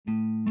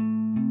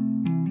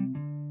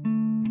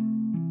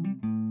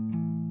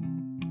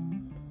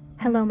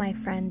Hello, my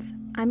friends.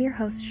 I'm your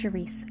host,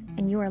 Charisse,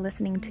 and you are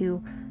listening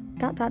to ...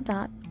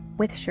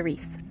 with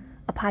Charisse,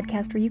 a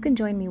podcast where you can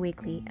join me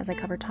weekly as I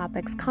cover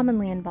topics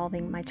commonly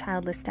involving my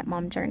childless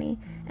stepmom journey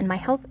and my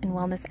health and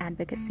wellness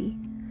advocacy.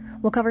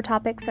 We'll cover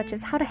topics such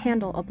as how to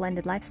handle a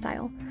blended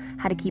lifestyle,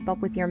 how to keep up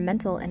with your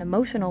mental and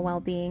emotional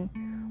well-being,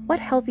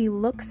 what healthy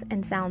looks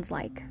and sounds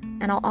like,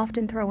 and I'll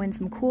often throw in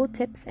some cool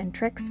tips and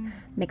tricks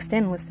mixed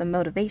in with some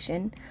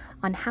motivation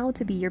on how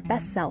to be your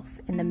best self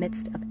in the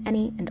midst of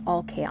any and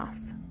all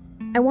chaos.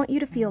 I want you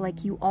to feel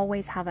like you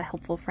always have a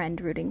helpful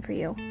friend rooting for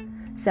you.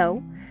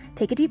 So,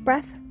 take a deep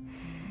breath,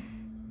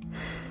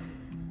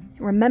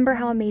 remember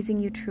how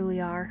amazing you truly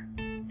are,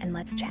 and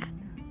let's chat.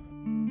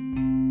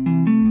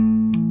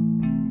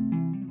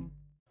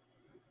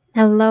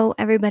 Hello,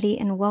 everybody,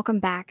 and welcome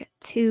back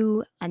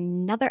to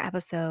another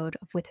episode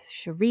of With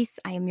Charisse.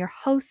 I am your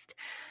host,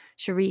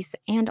 Charisse,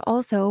 and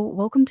also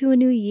welcome to a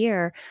new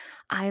year.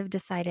 I've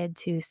decided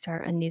to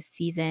start a new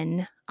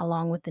season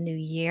along with the new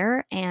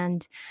year,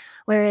 and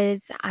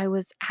whereas I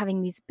was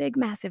having these big,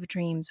 massive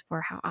dreams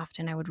for how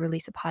often I would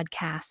release a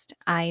podcast,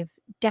 I've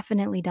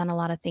definitely done a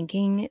lot of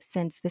thinking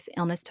since this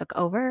illness took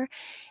over,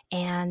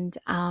 and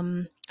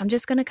I'm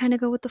just going to kind of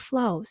go with the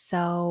flow.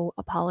 So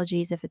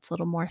apologies if it's a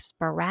little more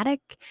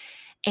sporadic,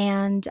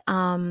 and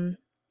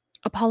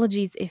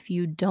apologies if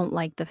you don't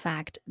like the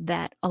fact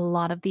that a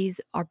lot of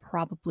these are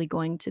probably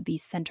going to be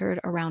centered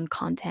around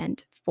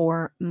content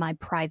for my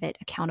private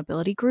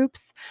accountability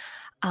groups.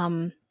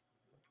 Um,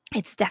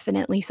 it's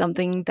definitely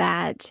something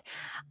that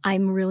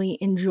I'm really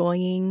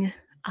enjoying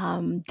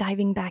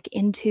diving back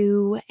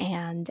into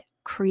and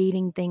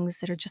creating things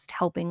that are just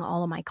helping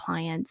all of my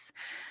clients.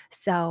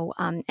 So,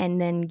 and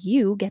then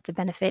you get to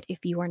benefit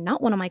if you are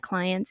not one of my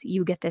clients,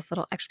 you get this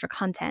little extra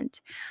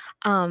content.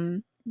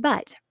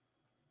 But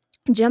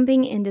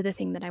jumping into the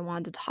thing that I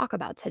wanted to talk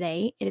about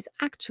today, it is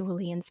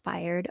actually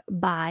inspired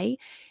by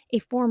a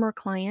former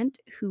client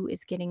who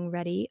is getting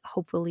ready,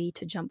 hopefully,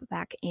 to jump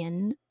back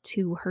in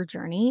to her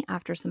journey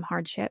after some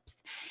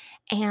hardships.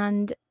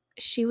 And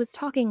she was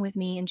talking with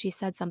me and she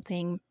said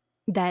something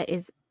that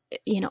is,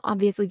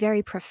 obviously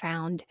very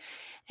profound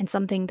and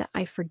something that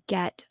I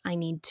forget I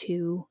need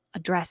to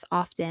address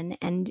often.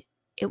 And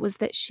it was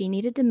that she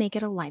needed to make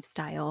it a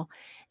lifestyle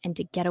and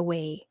to get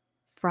away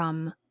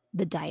from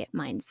the diet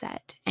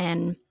mindset.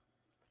 And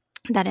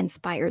that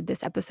inspired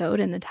this episode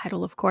and the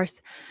title, of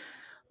course.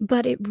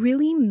 But it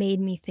really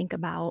made me think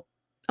about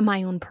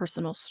my own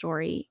personal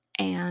story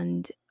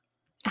and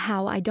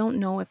how I don't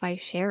know if I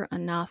share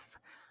enough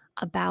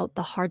about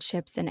the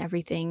hardships and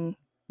everything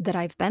that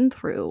I've been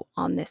through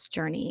on this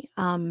journey.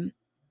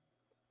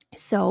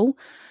 So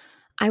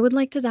I would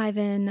like to dive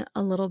in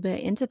a little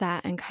bit into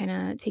that and kind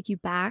of take you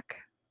back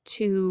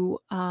to,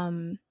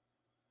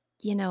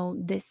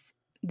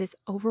 this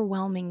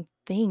overwhelming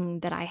thing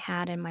that I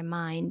had in my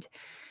mind,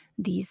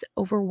 these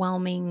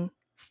overwhelming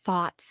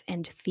thoughts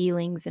and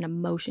feelings and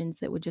emotions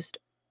that would just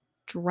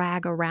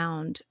drag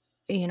around.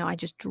 I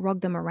just drug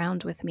them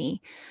around with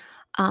me.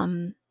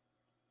 Um,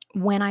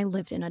 when I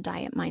lived in a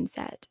diet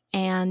mindset,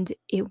 and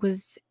it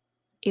was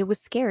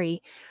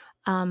scary.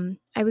 I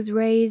was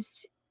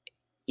raised,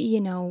 you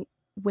know,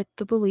 with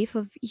the belief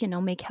of,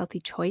 make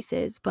healthy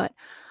choices, but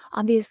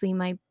obviously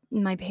my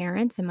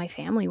parents and my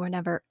family were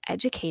never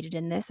educated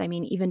in this. I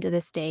mean, even to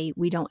this day,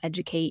 we don't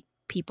educate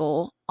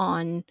people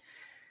on,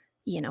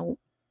 you know,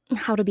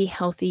 how to be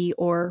healthy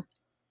or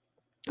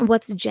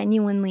what's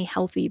genuinely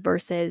healthy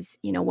versus,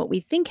 what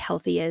we think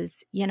healthy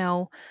is,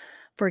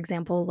 for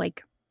example,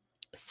 like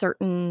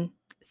certain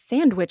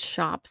sandwich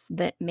shops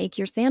that make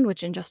your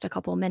sandwich in just a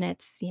couple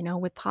minutes,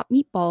 with hot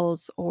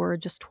meatballs or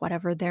just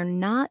whatever. They're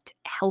not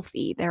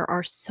healthy. There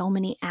are so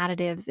many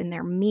additives in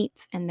their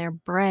meats and their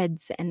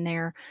breads and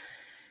their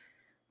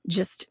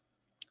just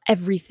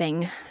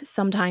everything.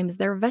 Sometimes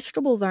their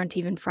vegetables aren't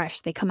even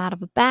fresh. They come out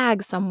of a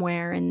bag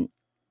somewhere, and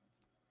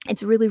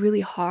it's really, really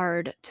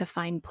hard to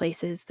find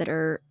places that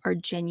are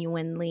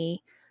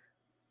genuinely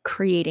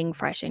creating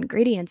fresh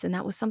ingredients. And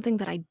that was something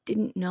that I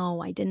didn't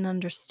know, I didn't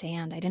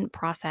understand, I didn't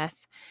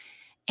process.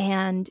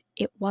 And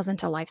it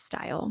wasn't a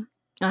lifestyle.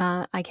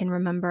 I can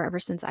remember ever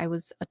since I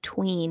was a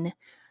tween,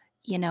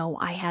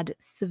 I had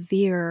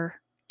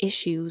severe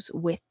issues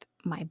with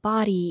my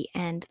body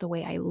and the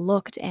way I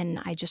looked. And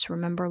I just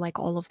remember like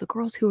all of the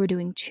girls who were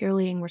doing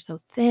cheerleading were so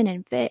thin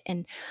and fit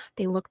and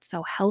they looked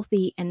so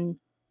healthy. And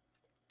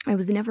I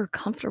was never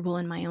comfortable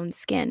in my own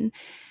skin.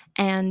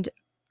 And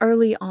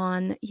early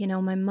on,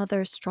 my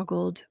mother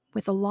struggled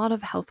with a lot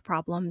of health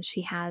problems.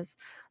 She has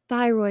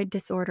thyroid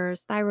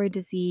disorders, thyroid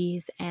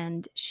disease,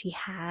 and she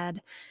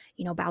had,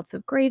 bouts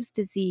of Graves'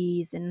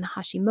 disease and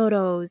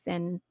Hashimoto's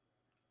and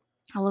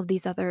all of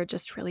these other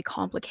just really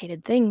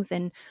complicated things.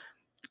 And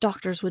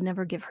doctors would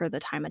never give her the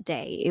time of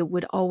day. It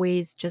would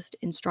always just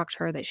instruct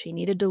her that she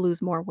needed to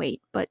lose more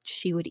weight, but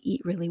she would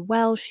eat really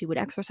well. She would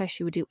exercise.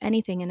 She would do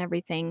anything and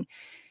everything.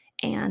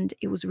 And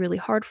it was really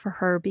hard for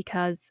her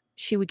because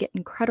she would get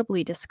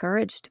incredibly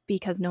discouraged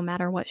because no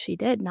matter what she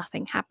did,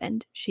 nothing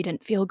happened. She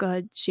didn't feel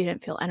good. She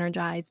didn't feel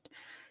energized.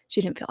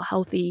 She didn't feel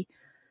healthy.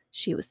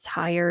 She was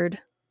tired.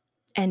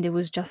 And it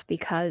was just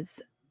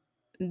because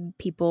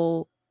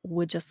people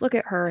would just look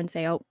at her and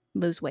say, "Oh,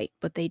 lose weight,"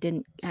 but they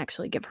didn't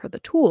actually give her the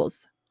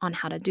tools on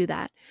how to do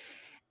that.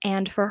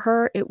 And for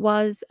her, it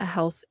was a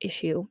health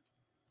issue.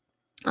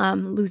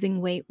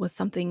 Losing weight was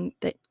something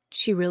that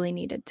she really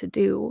needed to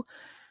do.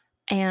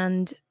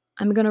 And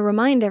I'm going to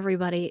remind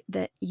everybody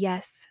that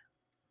yes,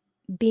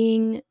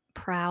 being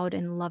proud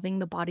and loving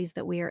the bodies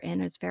that we are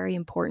in is very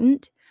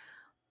important,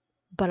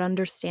 but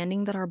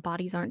understanding that our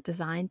bodies aren't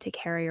designed to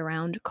carry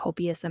around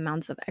copious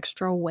amounts of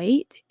extra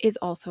weight is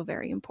also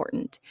very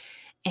important.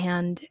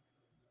 And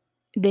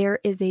there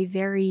is a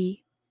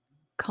very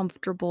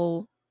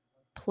comfortable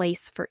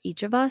place for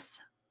each of us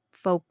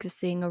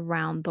focusing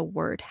around the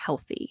word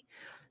healthy.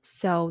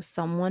 So,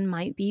 someone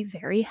might be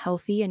very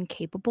healthy and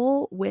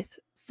capable with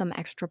some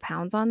extra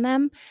pounds on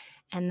them,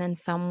 and then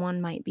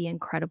someone might be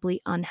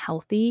incredibly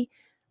unhealthy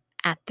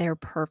at their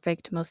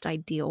perfect, most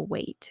ideal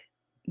weight.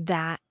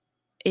 That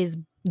is,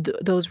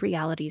 those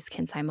realities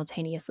can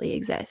simultaneously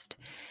exist.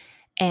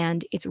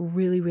 And it's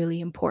really,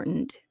 really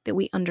important that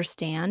we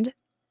understand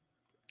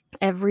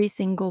every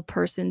single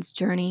person's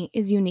journey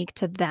is unique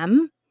to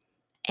them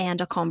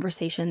and a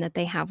conversation that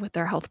they have with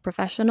their health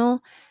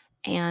professional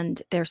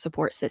and their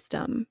support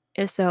system.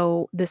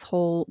 So, this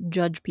whole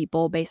judge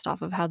people based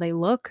off of how they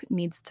look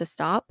needs to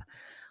stop,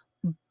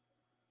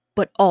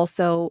 but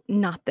also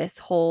not this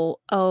whole,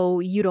 "Oh,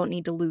 you don't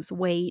need to lose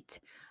weight.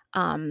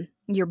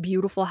 You're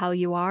beautiful how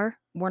you are."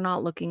 We're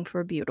not looking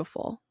for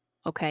beautiful,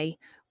 okay?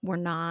 We're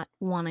not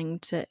wanting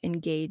to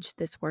engage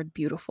this word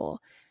beautiful.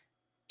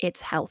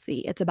 It's healthy.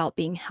 It's about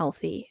being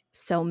healthy.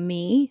 So,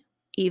 me,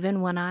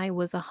 even when I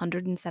was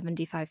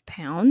 175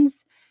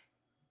 pounds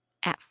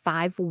at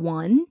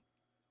 5'1",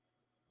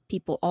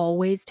 people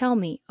always tell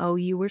me, "Oh,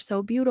 you were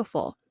so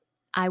beautiful."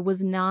 I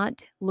was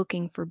not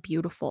looking for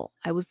beautiful.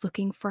 I was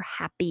looking for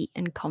happy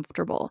and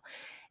comfortable.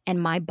 And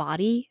my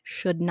body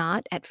should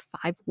not, at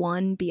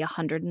 5'1", be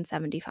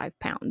 175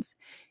 pounds.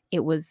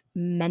 It was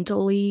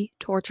mentally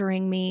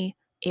torturing me.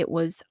 It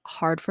was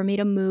hard for me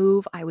to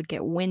move. I would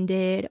get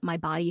winded. My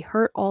body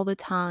hurt all the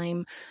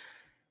time,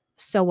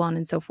 so on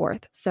and so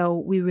forth. So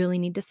we really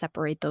need to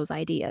separate those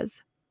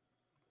ideas.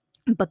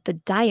 But the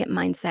diet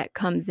mindset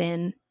comes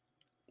in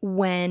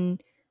when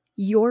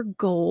your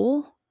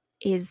goal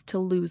is to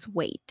lose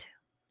weight,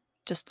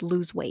 just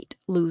lose weight,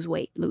 lose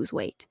weight, lose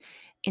weight,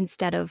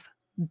 instead of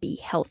be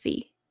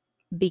healthy.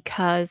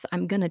 Because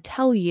I'm going to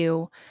tell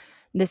you,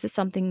 this is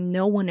something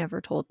no one ever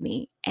told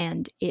me,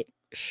 and it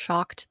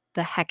shocked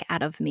the heck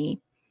out of me.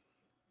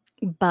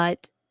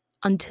 But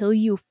until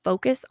you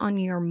focus on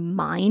your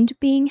mind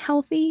being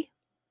healthy,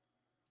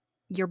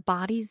 your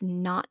body's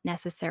not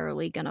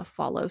necessarily going to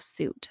follow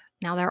suit.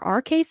 Now, there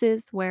are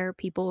cases where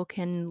people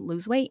can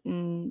lose weight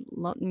and,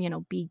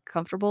 be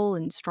comfortable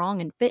and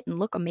strong and fit and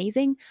look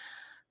amazing,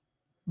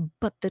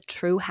 but the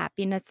true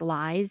happiness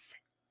lies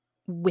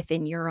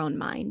within your own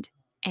mind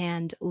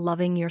and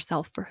loving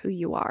yourself for who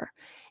you are.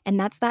 And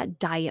that's that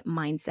diet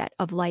mindset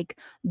of like,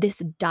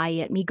 this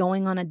diet, me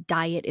going on a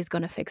diet is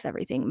going to fix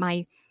everything.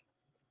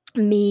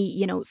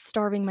 Me,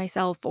 starving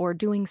myself or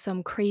doing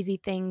some crazy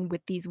thing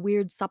with these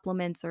weird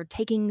supplements or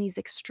taking these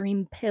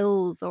extreme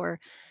pills or,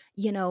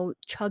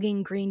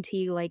 chugging green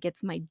tea like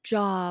it's my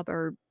job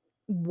or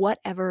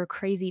whatever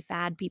crazy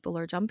fad people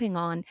are jumping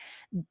on,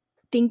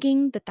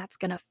 thinking that that's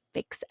going to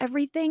fix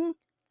everything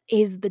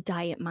is the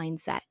diet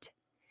mindset.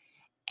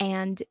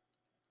 And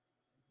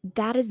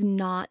that is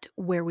not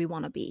where we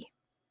want to be.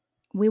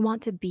 We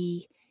want to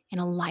be in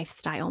a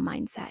lifestyle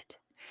mindset.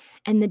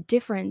 And the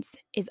difference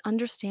is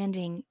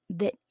understanding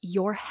that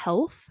your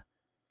health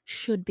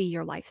should be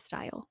your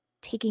lifestyle.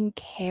 Taking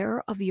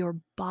care of your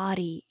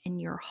body and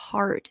your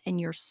heart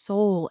and your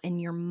soul and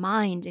your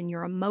mind and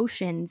your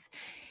emotions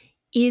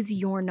is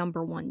your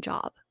number one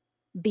job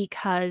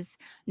because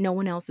no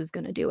one else is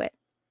going to do it.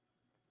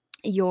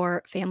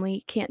 Your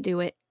family can't do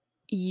it.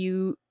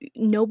 You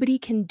Nobody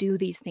can do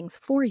these things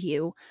for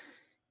you.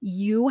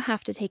 You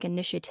have to take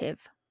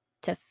initiative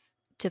to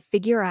to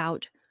figure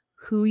out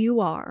who you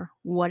are,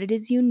 what it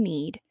is you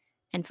need,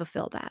 and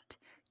fulfill that.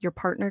 Your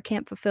partner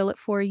can't fulfill it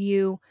for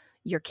you.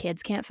 Your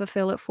kids can't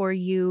fulfill it for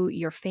you.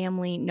 Your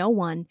family, no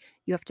one.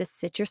 You have to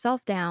sit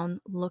yourself down,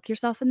 look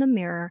yourself in the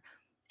mirror,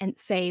 and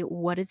say,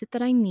 what is it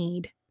that I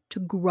need to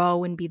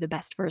grow and be the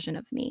best version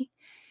of me?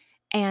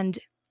 And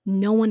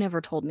no one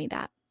ever told me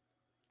that.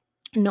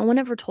 No one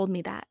ever told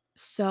me that.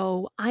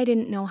 So I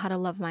didn't know how to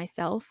love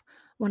myself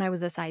when I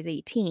was a size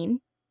 18.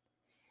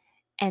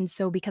 And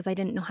so because I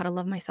didn't know how to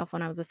love myself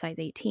when I was a size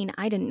 18,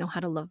 I didn't know how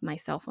to love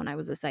myself when I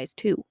was a size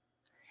 2.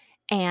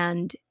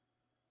 And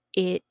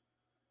it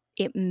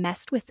it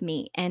messed with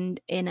me and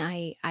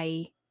I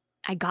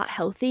got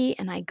healthy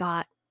and I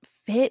got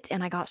fit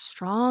and I got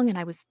strong and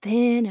I was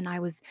thin and I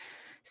was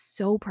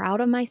so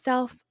proud of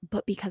myself,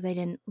 but because I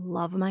didn't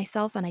love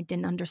myself and I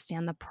didn't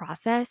understand the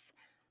process,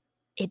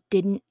 it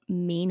didn't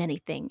mean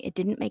anything. It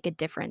didn't make a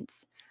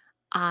difference.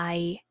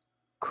 I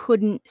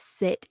couldn't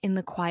sit in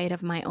the quiet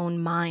of my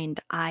own mind.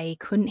 I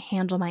couldn't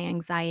handle my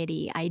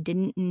anxiety. I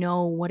didn't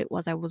know what it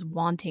was I was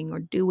wanting or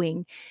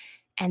doing.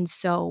 And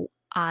so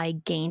I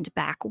gained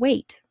back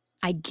weight.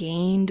 I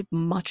gained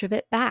much of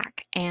it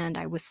back, and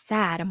I was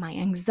sad, and my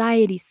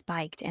anxiety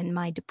spiked, and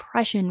my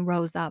depression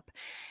rose up.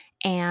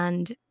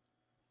 And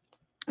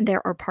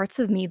there are parts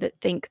of me that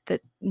think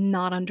that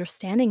not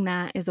understanding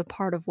that is a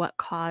part of what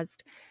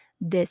caused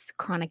this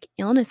chronic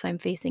illness I'm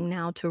facing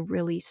now to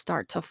really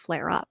start to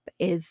flare up,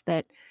 is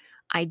that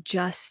I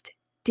just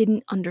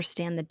didn't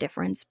understand the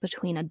difference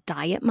between a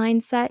diet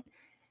mindset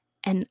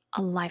and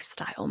a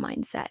lifestyle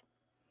mindset.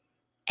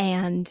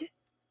 And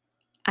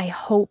I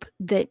hope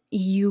that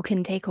you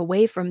can take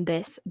away from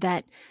this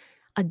that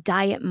a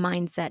diet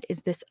mindset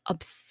is this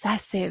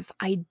obsessive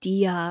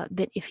idea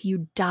that if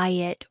you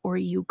diet or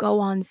you go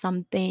on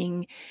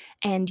something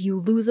and you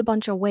lose a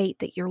bunch of weight,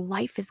 that your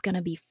life is going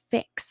to be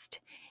fixed.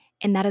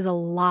 And that is a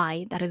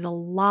lie. That is a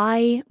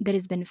lie that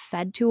has been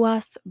fed to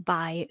us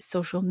by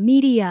social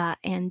media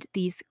and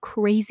these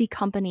crazy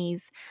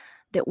companies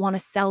that want to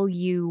sell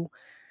you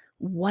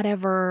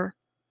whatever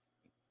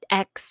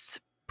X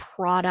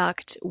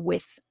product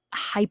with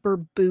hyper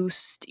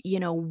boost,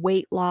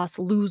 weight loss,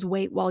 lose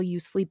weight while you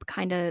sleep,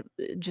 kind of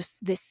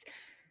just this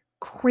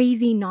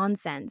crazy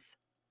nonsense.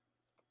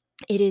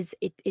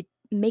 It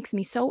makes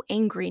me so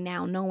angry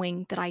now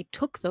knowing that I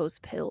took those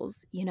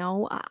pills,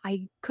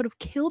 I could have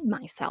killed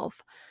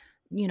myself,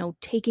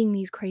 taking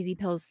these crazy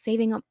pills,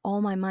 saving up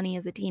all my money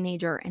as a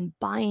teenager and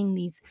buying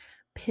these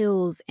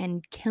pills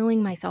and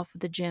killing myself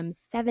at the gym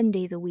 7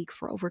 days a week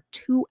for over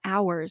 2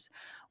 hours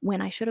when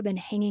I should have been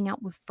hanging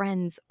out with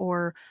friends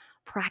or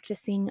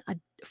practicing a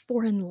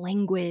foreign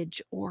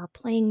language or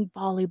playing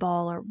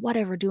volleyball or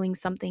whatever, doing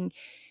something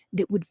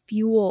that would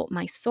fuel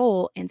my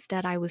soul.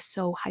 Instead, I was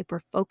so hyper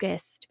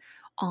focused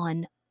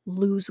on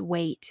lose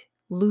weight.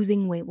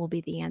 Losing weight will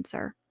be the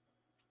answer.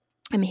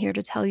 I'm here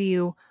to tell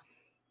you,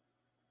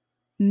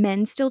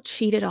 men still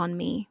cheated on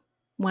me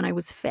when I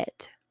was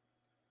fit.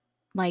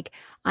 Like,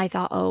 I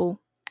thought, "Oh,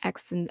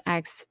 X and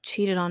X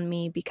cheated on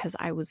me because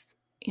I was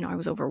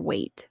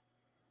overweight,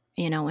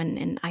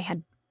 and I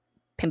had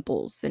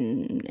pimples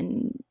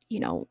and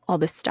all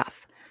this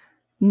stuff."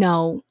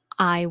 No,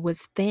 I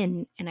was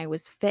thin and I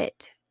was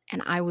fit,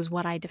 and I was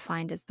what I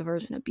defined as the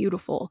version of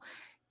beautiful,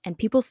 and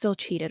people still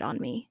cheated on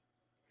me.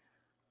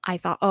 I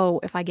thought, "Oh,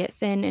 if I get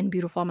thin and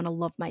beautiful, I'm gonna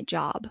love my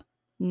job."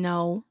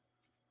 No,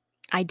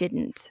 I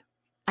didn't.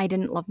 I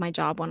didn't love my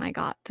job when I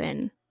got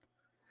thin.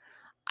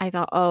 I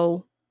thought,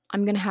 "Oh,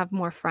 I'm gonna have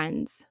more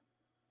friends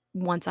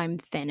once I'm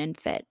thin and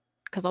fit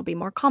because 'cause I'll be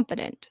more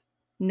confident."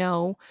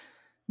 No,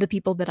 the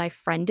people that I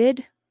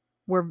friended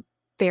were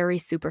very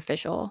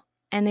superficial,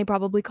 and they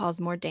probably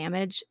caused more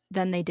damage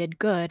than they did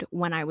good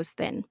when I was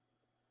thin.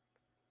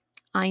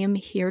 I am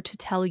here to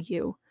tell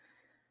you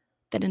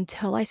that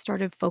until I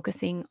started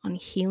focusing on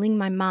healing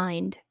my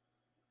mind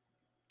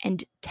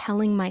and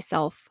telling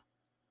myself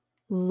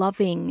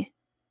loving,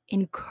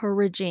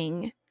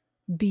 encouraging,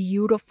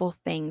 beautiful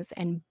things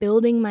and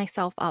building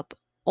myself up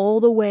all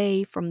the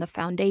way from the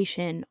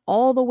foundation,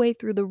 all the way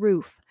through the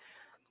roof,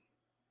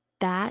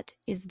 that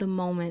is the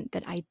moment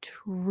that I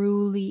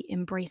truly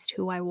embraced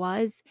who I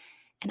was.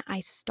 And I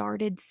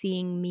started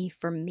seeing me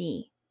for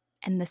me.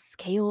 And the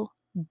scale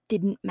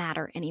didn't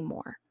matter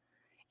anymore.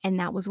 And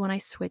that was when I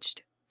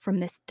switched from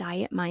this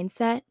diet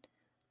mindset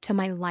to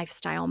my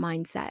lifestyle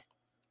mindset,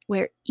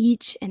 where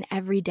each and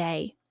every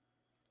day,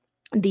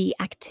 the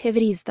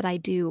activities that I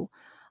do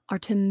are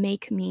to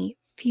make me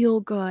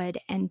feel good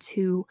and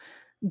to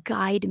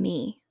guide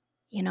me.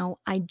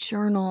 I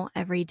journal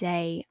every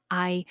day.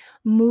 I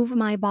move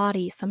my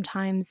body.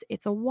 Sometimes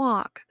it's a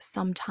walk.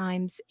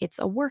 Sometimes it's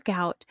a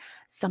workout.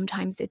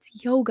 Sometimes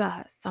it's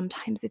yoga.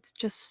 Sometimes it's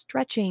just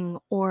stretching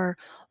or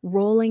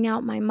rolling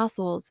out my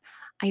muscles.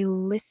 I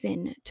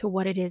listen to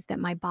what it is that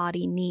my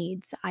body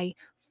needs. I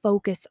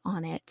focus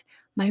on it.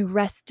 My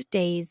rest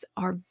days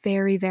are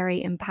very,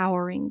 very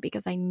empowering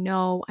because I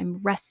know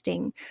I'm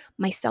resting.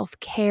 My self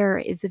care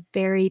is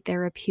very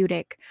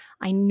therapeutic.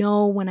 I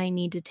know when I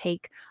need to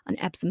take an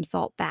Epsom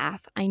salt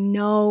bath. I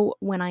know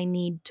when I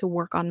need to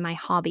work on my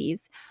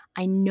hobbies.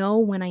 I know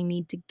when I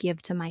need to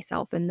give to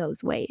myself in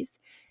those ways.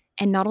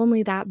 And not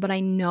only that, but I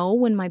know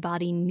when my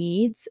body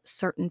needs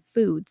certain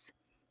foods.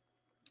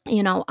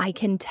 I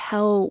can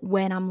tell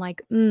when I'm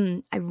like,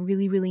 I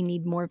really, really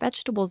need more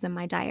vegetables in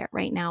my diet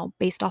right now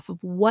based off of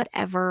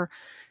whatever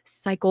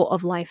cycle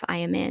of life I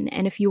am in.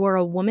 And if you are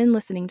a woman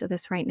listening to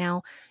this right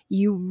now,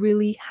 you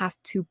really have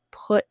to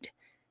put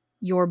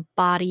your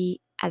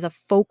body as a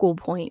focal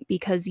point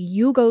because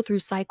you go through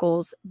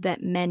cycles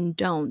that men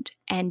don't,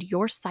 and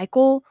your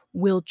cycle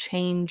will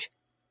change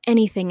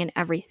anything and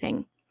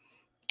everything.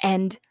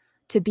 And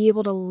to be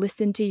able to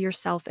listen to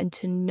yourself and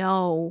to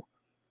know,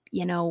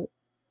 you know,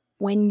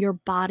 when your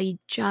body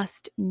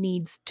just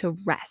needs to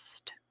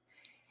rest.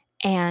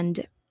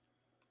 And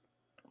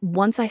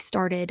once I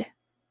started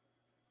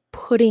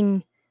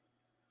putting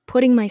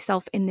putting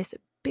myself in this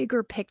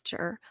bigger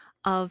picture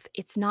of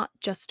it's not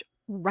just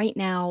right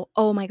now,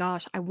 oh my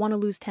gosh, I want to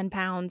lose 10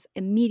 pounds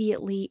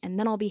immediately and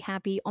then I'll be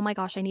happy. Oh my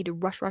gosh, I need to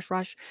rush, rush,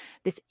 rush.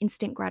 This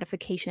instant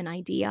gratification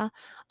idea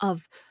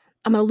of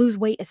I'm gonna lose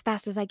weight as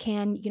fast as I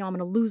can. I'm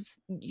gonna lose,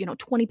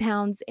 20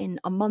 pounds in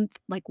a month,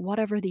 like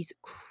whatever these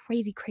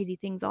crazy, crazy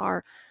things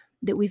are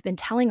that we've been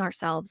telling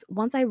ourselves.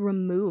 Once I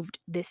removed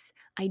this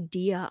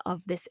idea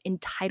of this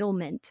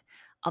entitlement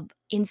of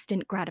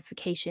instant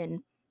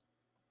gratification,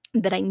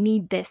 that I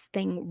need this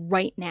thing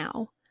right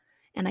now,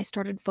 and I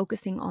started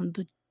focusing on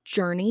the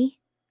journey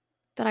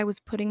that I was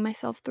putting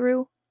myself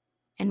through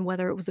and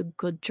whether it was a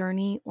good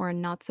journey or a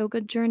not so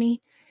good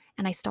journey,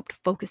 and I stopped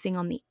focusing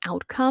on the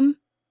outcome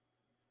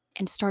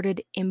and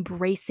started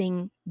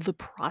embracing the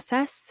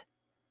process,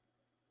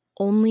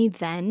 only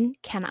then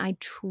can I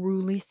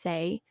truly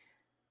say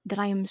that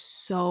I am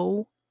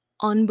so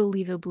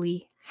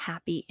unbelievably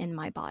happy in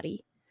my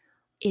body.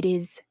 It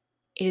is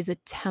it is a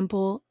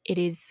temple. It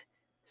is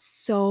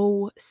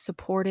so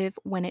supportive.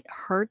 When it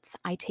hurts,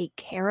 I take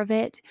care of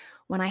it.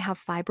 When I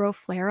have fibro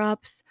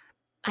flare-ups,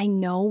 I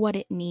know what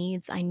it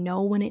needs. I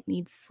know when it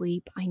needs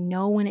sleep. I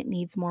know when it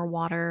needs more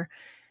water.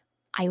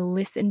 I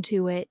listen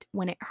to it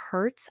when it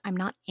hurts. I'm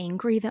not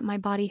angry that my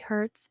body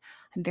hurts.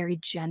 I'm very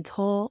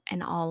gentle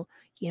and I'll,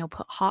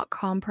 put hot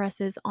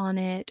compresses on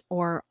it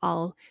or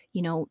I'll,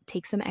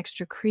 take some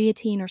extra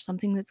creatine or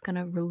something that's going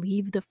to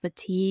relieve the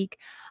fatigue.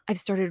 I've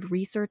started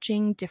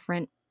researching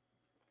different,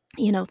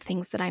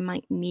 things that I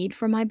might need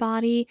for my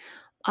body.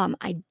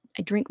 I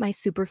drink my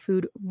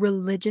superfood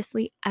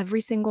religiously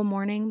every single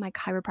morning. My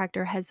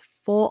chiropractor has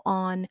full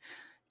on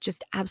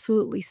just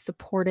absolutely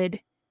supported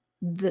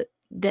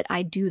that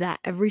I do that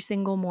every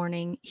single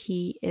morning.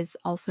 He is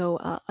also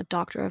a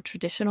doctor of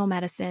traditional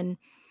medicine,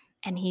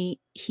 and he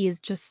is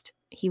just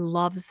he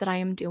loves that I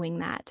am doing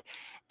that.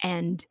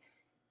 And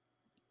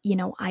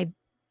I've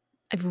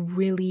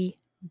really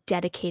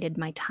dedicated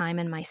my time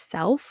and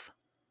myself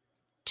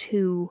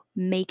to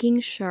making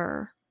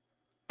sure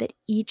that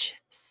each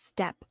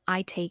step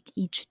I take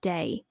each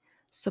day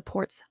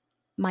supports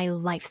my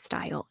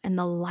lifestyle and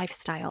the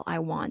lifestyle I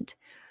want,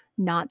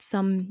 not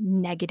some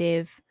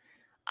negative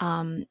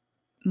um,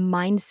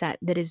 mindset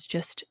that is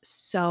just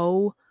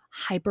so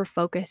hyper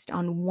focused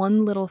on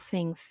one little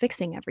thing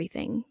fixing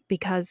everything.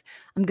 Because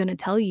I'm going to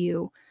tell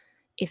you,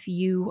 if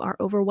you are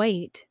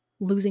overweight,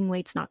 losing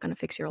weight's not going to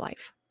fix your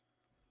life.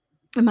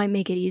 It might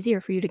make it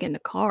easier for you to get in a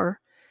car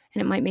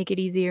and it might make it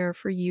easier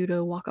for you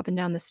to walk up and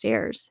down the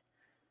stairs.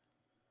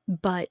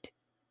 But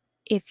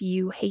if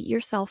you hate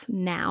yourself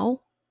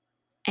now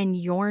and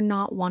you're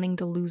not wanting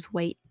to lose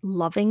weight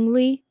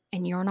lovingly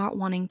and you're not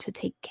wanting to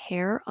take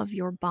care of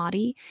your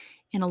body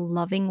in a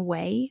loving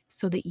way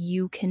so that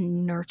you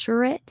can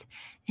nurture it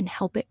and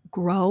help it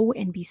grow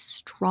and be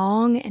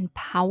strong and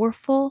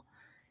powerful,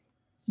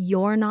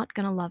 you're not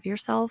going to love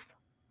yourself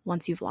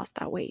once you've lost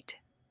that weight.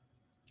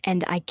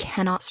 And I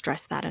cannot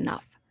stress that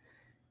enough.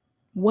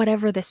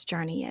 Whatever this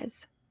journey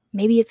is,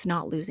 maybe it's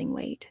not losing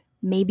weight.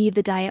 Maybe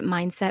the diet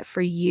mindset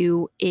for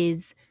you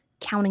is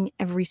counting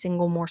every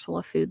single morsel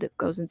of food that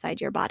goes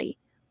inside your body.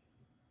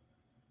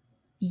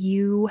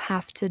 You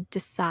have to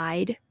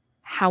decide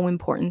how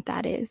important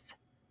that is.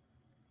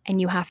 And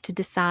you have to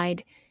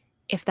decide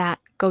if that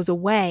goes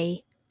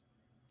away,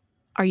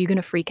 are you going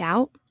to freak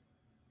out?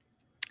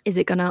 Is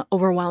it going to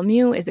overwhelm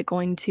you? Is it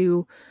going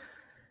to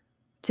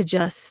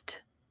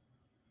just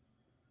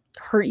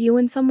hurt you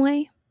in some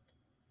way?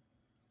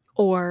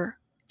 Or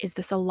is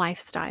this a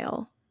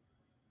lifestyle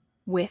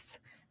with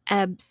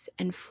ebbs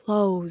and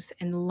flows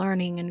and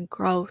learning and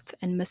growth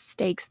and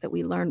mistakes that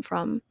we learn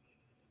from?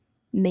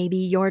 Maybe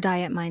your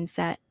diet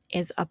mindset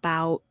is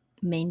about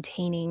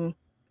maintaining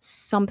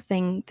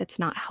something that's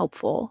not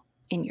helpful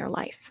in your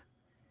life.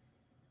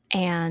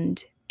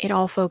 And it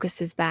all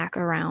focuses back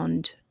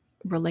around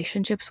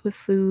relationships with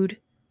food,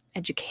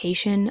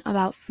 education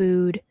about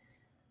food,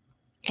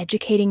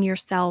 educating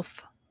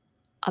yourself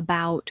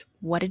about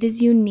what it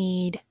is you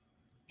need,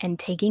 and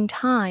taking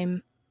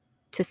time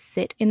to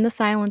sit in the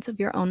silence of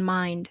your own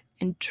mind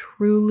and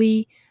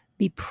truly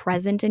be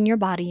present in your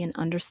body and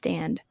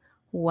understand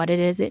what it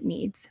is it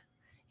needs.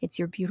 It's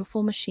your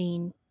beautiful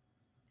machine,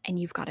 and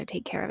you've got to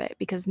take care of it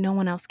because no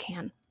one else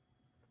can.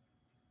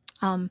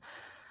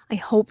 I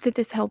hope that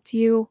this helped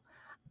you.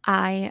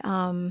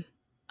 I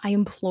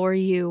implore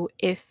you,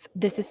 if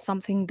this is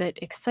something that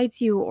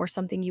excites you or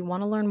something you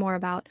want to learn more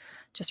about,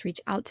 just reach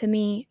out to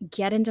me.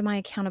 Get into my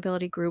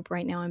accountability group.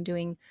 Right now, I'm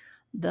doing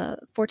the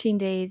 14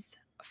 days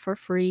for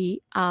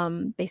free.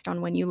 Based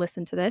on when you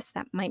listen to this,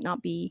 that might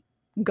not be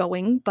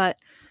going, but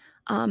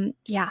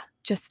yeah,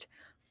 just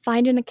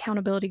find an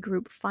accountability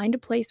group. Find a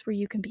place where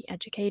you can be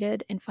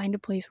educated, and find a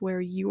place where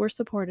you are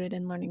supported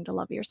in learning to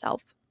love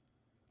yourself.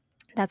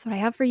 That's what I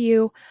have for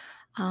you.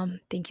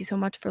 Thank you so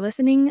much for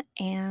listening,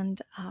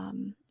 and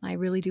I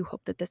really do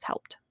hope that this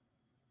helped.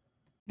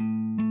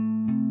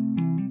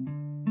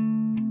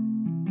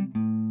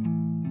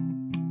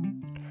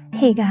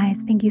 Hey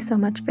guys, thank you so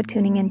much for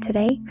tuning in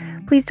today.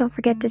 Please don't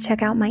forget to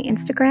check out my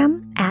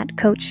Instagram at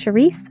Coach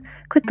Charisse.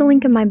 Click the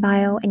link in my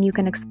bio and you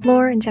can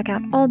explore and check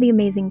out all the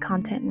amazing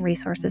content and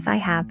resources I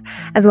have,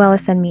 as well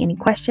as send me any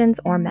questions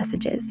or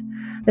messages.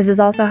 This is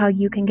also how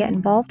you can get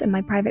involved in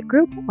my private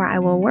group where I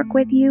will work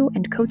with you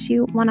and coach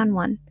you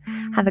one-on-one.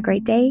 Have a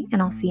great day,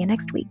 and I'll see you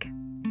next week.